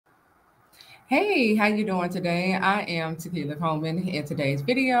Hey, how you doing today? I am Taquila Coleman. In today's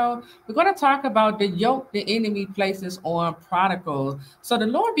video, we're going to talk about the yoke the enemy places on prodigals. So the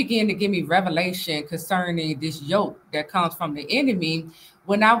Lord began to give me revelation concerning this yoke that comes from the enemy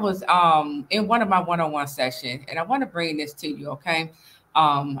when I was in one of my one-on-one sessions, and I want to bring this to you, okay?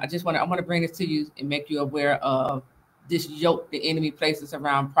 I want to bring this to you and make you aware of this yoke the enemy places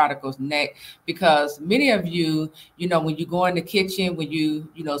around prodigals' neck, because many of you, when you go in the kitchen, when you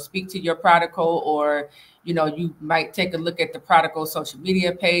speak to your prodigal, or you might take a look at the prodigal social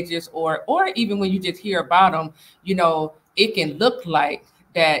media pages, or even when you just hear about them, it can look like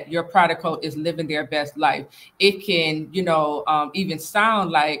that your prodigal is living their best life. It can even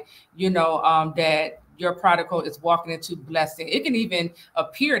sound like that your prodigal is walking into blessing. It can even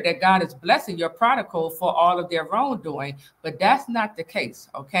appear that God is blessing your prodigal for all of their wrongdoing, but that's not the case,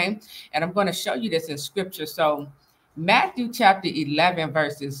 okay? And I'm going to show you this in scripture. So Matthew chapter 11,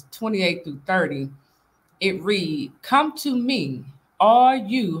 verses 28 through 30, it reads, "Come to me, all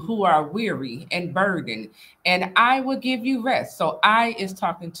you who are weary and burdened, and I will give you rest." So I is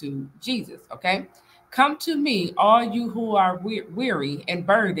talking to Jesus, okay? "Come to me, all you who are weary and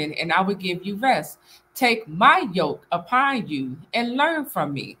burdened, and I will give you rest. Take my yoke upon you and learn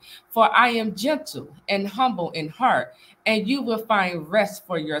from me, for I am gentle and humble in heart, and you will find rest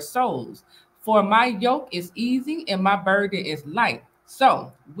for your souls. For my yoke is easy and my burden is light."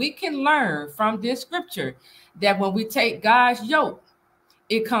 So we can learn from this scripture that when we take God's yoke,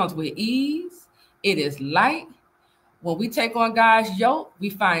 it comes with ease, it is light. When we take on God's yoke, we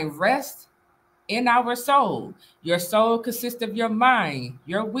find rest in our soul. Your soul consists of your mind,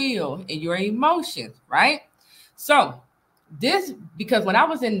 your will, and your emotions, right? So this, because when I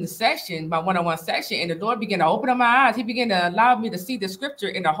was in the session, my one-on-one session, and the Lord began to open up my eyes, he began to allow me to see the scripture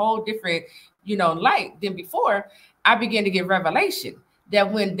in a whole different, light than before. I began to get revelation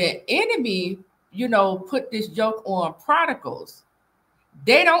that when the enemy, put this yoke on prodigals,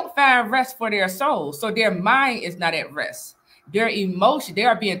 they don't find rest for their soul. So their mind is not at rest. Their emotion, they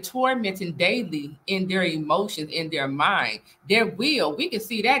are being tormented daily in their emotions, in their mind. Their will, we can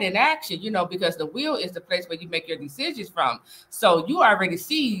see that in action, because the will is the place where you make your decisions from. So you already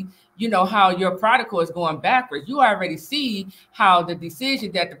see, how your prodigal is going backwards. You already see how the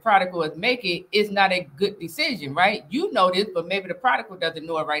decision that the prodigal is making is not a good decision, right? You know this, but maybe the prodigal doesn't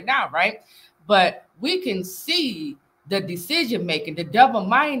know it right now, right? But we can see the decision making, the double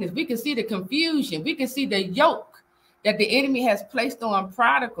mindedness. We can see the confusion. We can see the yoke that the enemy has placed on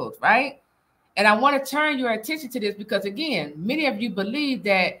prodigals, right? And I want to turn your attention to this because, again, many of you believe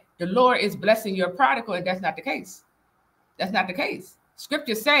that the Lord is blessing your prodigal, and that's not the case. That's not the case.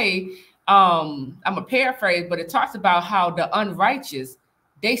 Scriptures say, I'm a paraphrase, but it talks about how the unrighteous,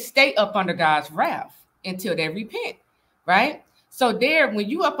 they stay up under God's wrath until they repent, right? So there, when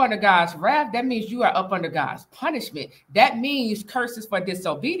you up under God's wrath, that means you are up under God's punishment. That means curses for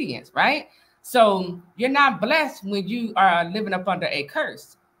disobedience, right? So you're not blessed when you are living up under a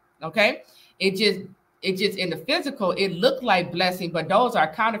curse. Okay. It just in the physical, it looked like blessing, but those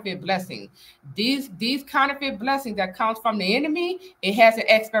are counterfeit blessings. These counterfeit blessings that comes from the enemy, it has an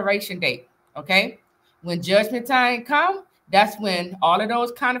expiration date. Okay. When judgment time comes, that's when all of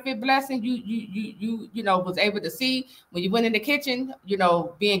those counterfeit blessings you was able to see when you went in the kitchen,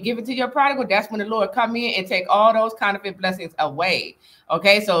 being given to your prodigal. That's when the Lord come in and take all those counterfeit blessings away.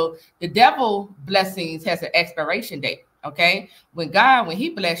 Okay, so the devil blessings has an expiration date. Okay, when he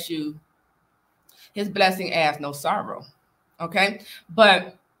bless you, his blessing adds no sorrow. Okay,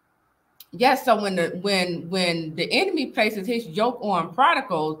 but yes, so when the enemy places his yoke on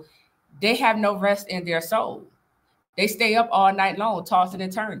prodigals, they have no rest in their soul. They stay up all night long, tossing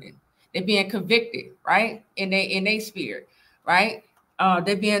and turning. They're being convicted, right? In their spirit, right?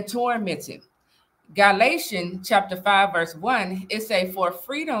 They're being tormented. Galatians chapter 5, verse 1, it says, "For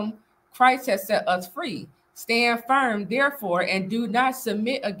freedom Christ has set us free. Stand firm, therefore, and do not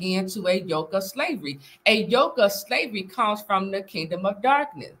submit again to a yoke of slavery." A yoke of slavery comes from the kingdom of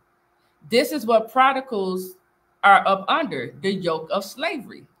darkness. This is what prodigals are up under, the yoke of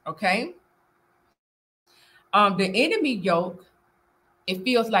slavery, okay? The enemy yoke, it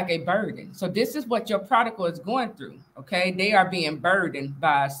feels like a burden. So this is what your prodigal is going through, okay? They are being burdened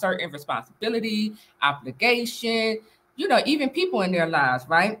by certain responsibility, obligation, even people in their lives,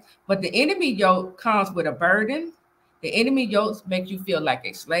 right? But the enemy yoke comes with a burden. The enemy yokes make you feel like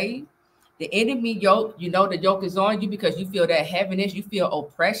a slave. The enemy yoke, the yoke is on you because you feel that heaviness, you feel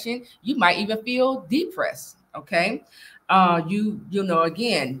oppression. You might even feel depressed, okay?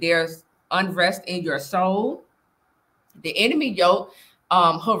 Again, there's unrest in your soul. The enemy yoke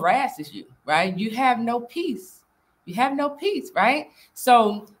harasses you, right? You have no peace you have no peace, right?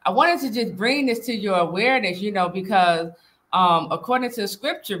 So I wanted to just bring this to your awareness, you know, because according to the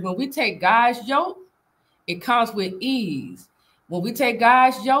scripture, when we take God's yoke, it comes with ease. When we take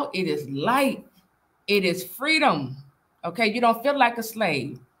God's yoke, it is light. It is freedom. Okay, you don't feel like a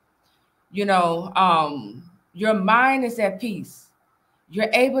slave. You know, your mind is at peace. You're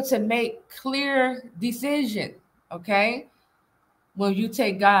able to make clear decisions. Okay, when you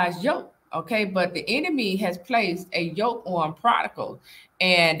take God's yoke. Okay, but the enemy has placed a yoke on prodigals.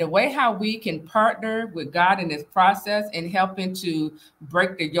 And the way how we can partner with God in this process and helping to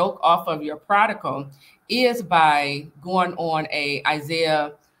break the yoke off of your prodigal is by going on a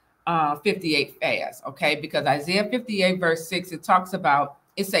Isaiah 58 fast. Okay, because Isaiah 58 verse 6, it talks about,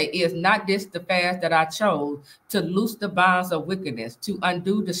 it say, is not this the fast that I chose to loose the bonds of wickedness, to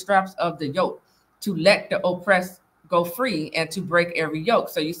undo the straps of the yoke, to let the oppressed go free, and to break every yoke.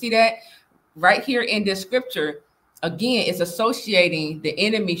 So you see that right here in this scripture, again, it's associating the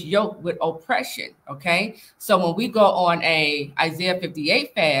enemy's yoke with oppression. Okay, so when we go on a Isaiah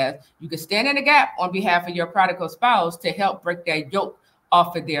 58 fast, you can stand in the gap on behalf of your prodigal spouse to help break that yoke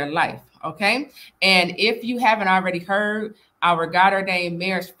off of their life. Okay, and if you haven't already heard our God ordained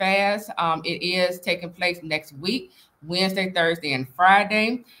marriage fast, it is taking place next week, Wednesday, Thursday, and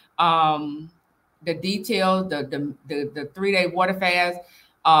Friday. The details, the 3-day water fast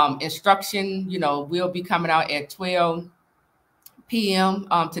instruction, you know, will be coming out at 12 p.m.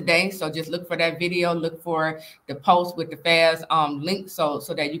 Today. So just look for that video, look for the post with the fast link so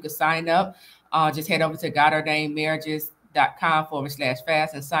that you can sign up. Just head over to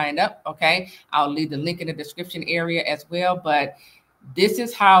godordainedmarriages.com/fast and sign up. Okay, I'll leave the link in the description area as well. But this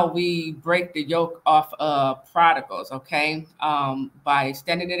is how we break the yoke off of prodigals. Okay, by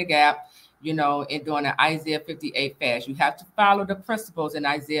standing in the gap, you know, and doing an Isaiah 58 fast. You have to follow the principles in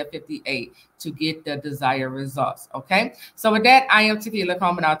Isaiah 58 to get the desired results. Okay, so with that, I am Taquila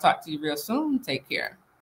Coleman. I'll talk to you real soon. Take care.